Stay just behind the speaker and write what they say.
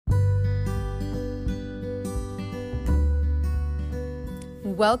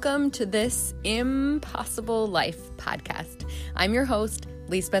Welcome to this Impossible Life podcast. I'm your host,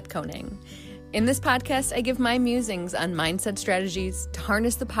 Lisbeth Koning. In this podcast, I give my musings on mindset strategies to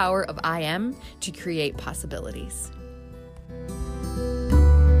harness the power of I am to create possibilities.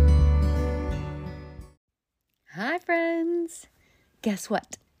 Hi, friends. Guess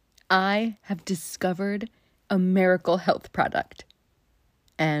what? I have discovered a miracle health product.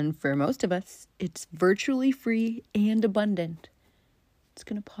 And for most of us, it's virtually free and abundant. Just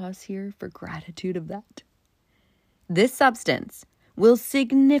going to pause here for gratitude of that. This substance will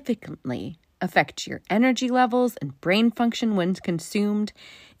significantly affect your energy levels and brain function when consumed.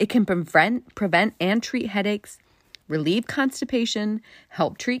 It can prevent and treat headaches, relieve constipation,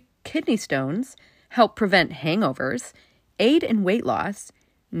 help treat kidney stones, help prevent hangovers, aid in weight loss,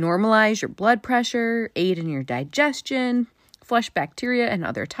 normalize your blood pressure, aid in your digestion, flush bacteria and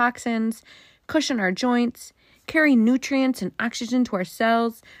other toxins, cushion our joints, carry nutrients and oxygen to our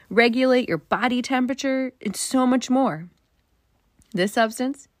cells, regulate your body temperature, and so much more. This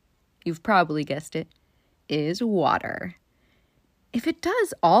substance, you've probably guessed it, is water. If it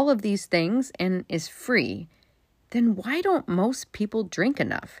does all of these things and is free, then why don't most people drink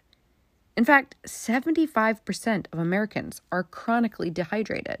enough? In fact, 75% of Americans are chronically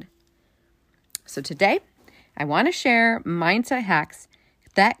dehydrated. So today, I want to share mindset hacks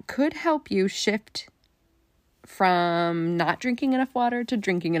that could help you shift from not drinking enough water to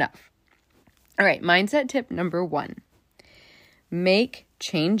drinking enough. All right, mindset tip number 1. Make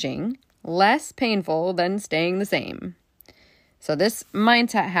changing less painful than staying the same. So this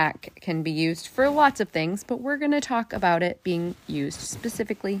mindset hack can be used for lots of things, but we're going to talk about it being used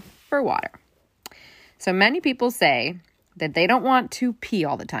specifically for water. So many people say that they don't want to pee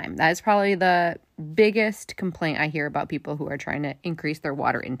all the time. That is probably the biggest complaint I hear about people who are trying to increase their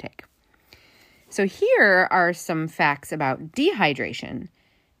water intake. So here are some facts about dehydration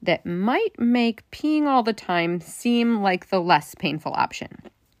that might make peeing all the time seem like the less painful option.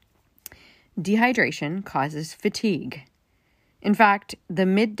 Dehydration causes fatigue. In fact, the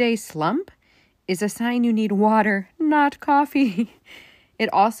midday slump is a sign you need water, not coffee.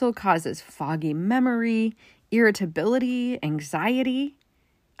 It also causes foggy memory, irritability, anxiety.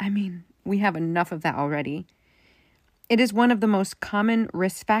 I mean, we have enough of that already. It is one of the most common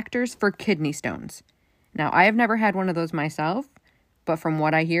risk factors for kidney stones. Now, I have never had one of those myself, but from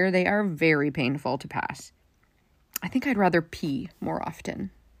what I hear, they are very painful to pass. I think I'd rather pee more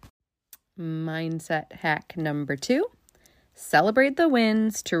often. Mindset hack number 2. Celebrate the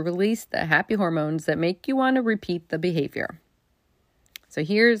wins to release the happy hormones that make you want to repeat the behavior. So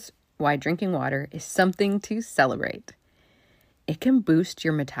here's why drinking water is something to celebrate. It can boost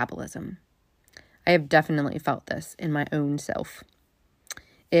your metabolism. I have definitely felt this in my own self.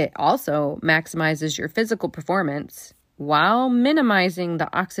 It also maximizes your physical performance while minimizing the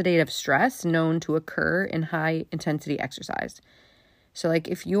oxidative stress known to occur in high-intensity exercise. So like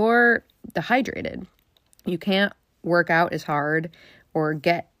if you're dehydrated, you can't work out as hard or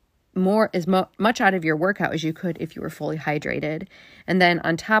get much out of your workout as you could if you were fully hydrated. And then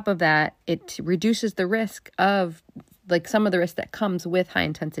on top of that, it reduces the risk of some of the risk that comes with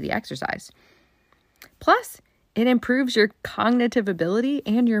high-intensity exercise. Plus, it improves your cognitive ability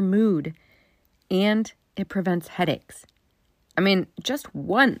and your mood, and it prevents headaches. I mean, just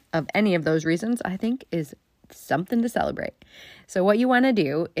one of any of those reasons, I think, is something to celebrate. So what you want to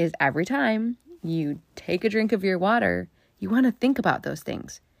do is every time you take a drink of your water, you want to think about those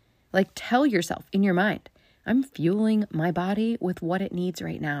things. Like tell yourself in your mind, I'm fueling my body with what it needs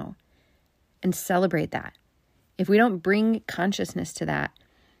right now, and celebrate that. If we don't bring consciousness to that,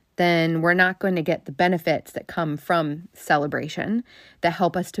 then we're not going to get the benefits that come from celebration that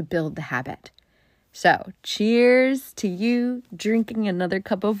help us to build the habit. So, cheers to you drinking another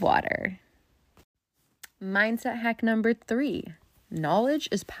cup of water. Mindset hack number 3. Knowledge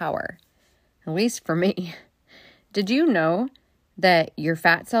is power, at least for me. Did you know that your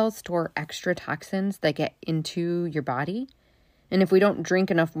fat cells store extra toxins that get into your body? And if we don't drink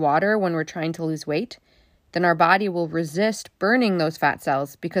enough water when we're trying to lose weight, then our body will resist burning those fat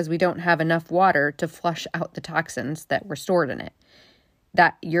cells because we don't have enough water to flush out the toxins that were stored in it.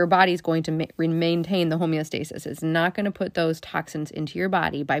 That your body's going to maintain the homeostasis. It's not going to put those toxins into your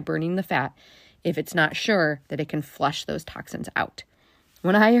body by burning the fat if it's not sure that it can flush those toxins out.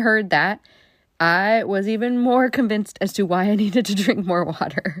 When I heard that, I was even more convinced as to why I needed to drink more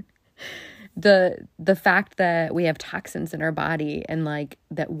water. The fact that we have toxins in our body and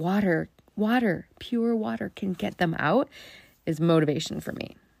that water, pure water can get them out is motivation for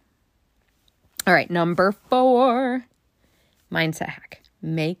me. All right, number 4, mindset hack.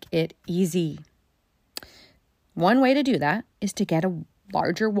 Make it easy. One way to do that is to get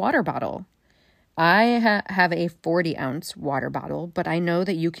larger water bottle. I have a 40-ounce water bottle, but I know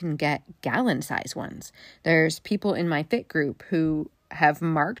that you can get gallon-size ones. There's people in my fit group who have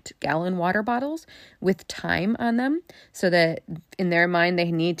marked gallon water bottles with time on them so that in their mind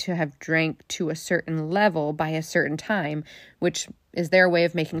they need to have drank to a certain level by a certain time, which is their way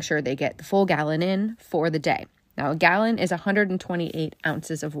of making sure they get the full gallon in for the day. Now, a gallon is 128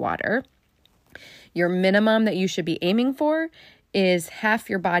 ounces of water. Your minimum that you should be aiming for is half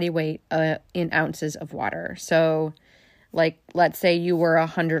your body weight in ounces of water. So like, let's say you were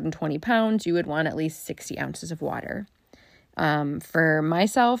 120 pounds, you would want at least 60 ounces of water. For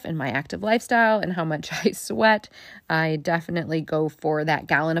myself and my active lifestyle and how much I sweat, I definitely go for that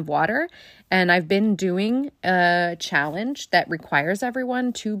gallon of water. And I've been doing a challenge that requires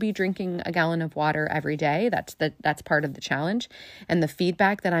everyone to be drinking a gallon of water every day. That's part of the challenge. And the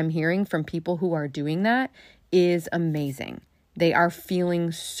feedback that I'm hearing from people who are doing that is amazing. They are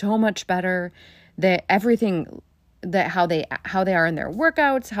feeling so much better. That everything that how they are in their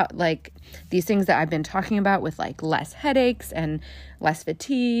workouts, how like these things that I've been talking about with like less headaches and less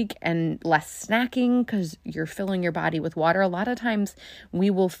fatigue and less snacking because you're filling your body with water. A lot of times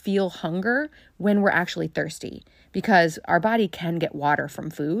we will feel hunger when we're actually thirsty because our body can get water from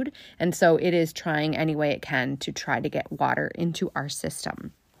food. And so it is trying any way it can to try to get water into our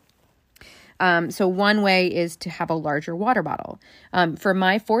system. So one way is to have a larger water bottle. For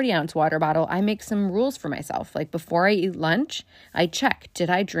my 40-ounce water bottle, I make some rules for myself. Like before I eat lunch, I check, did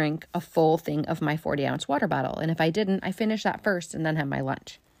I drink a full thing of my 40-ounce water bottle? And if I didn't, I finish that first and then have my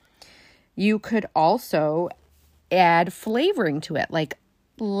lunch. You could also add flavoring to it, like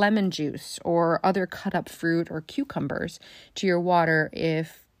lemon juice or other cut up fruit or cucumbers to your water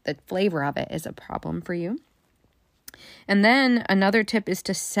if the flavor of it is a problem for you. And then another tip is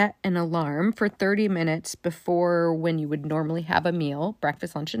to set an alarm for 30 minutes before when you would normally have a meal,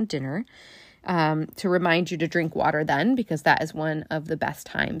 breakfast, lunch, and dinner, to remind you to drink water then, because that is one of the best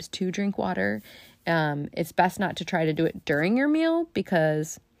times to drink water. It's best not to try to do it during your meal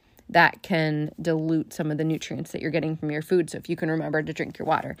because that can dilute some of the nutrients that you're getting from your food. So if you can remember to drink your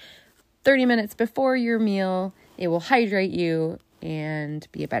water 30 minutes before your meal, it will hydrate you and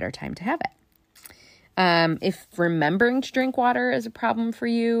be a better time to have it. If remembering to drink water is a problem for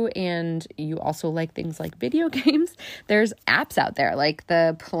you and you also like things like video games, there's apps out there like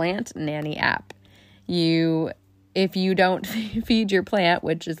the Plant Nanny app. If you don't feed your plant,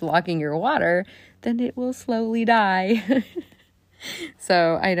 which is locking your water, then it will slowly die.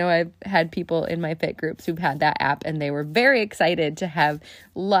 So I know I've had people in my fit groups who've had that app and they were very excited to have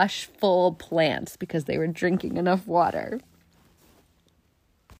lush, full plants because they were drinking enough water.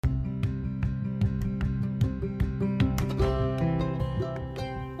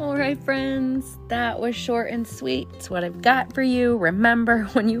 All right, friends, that was short and sweet. It's what I've got for you. Remember,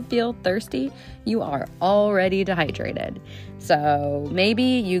 when you feel thirsty, you are already dehydrated. So maybe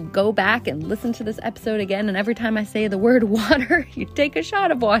you go back and listen to this episode again, and every time I say the word water, you take a shot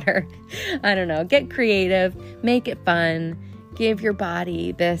of water. I don't know. Get creative. Make it fun. Give your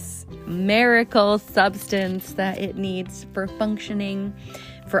body this miracle substance that it needs for functioning,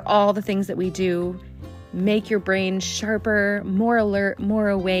 for all the things that we do. Make your brain sharper, more alert, more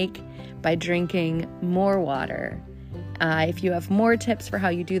awake by drinking more water. If you have more tips for how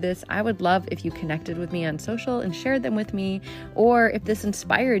you do this, I would love if you connected with me on social and shared them with me, or if this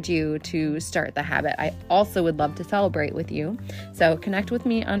inspired you to start the habit, I also would love to celebrate with you. So connect with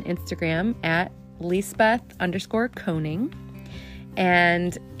me on Instagram at Lisbeth_Koning.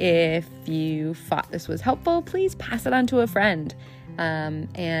 And if you thought this was helpful, please pass it on to a friend.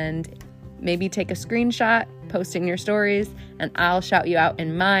 And maybe take a screenshot, post in your stories, and I'll shout you out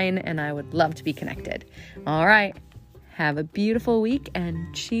in mine, and I would love to be connected. All right. Have a beautiful week,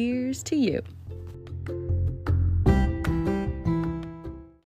 and cheers to you.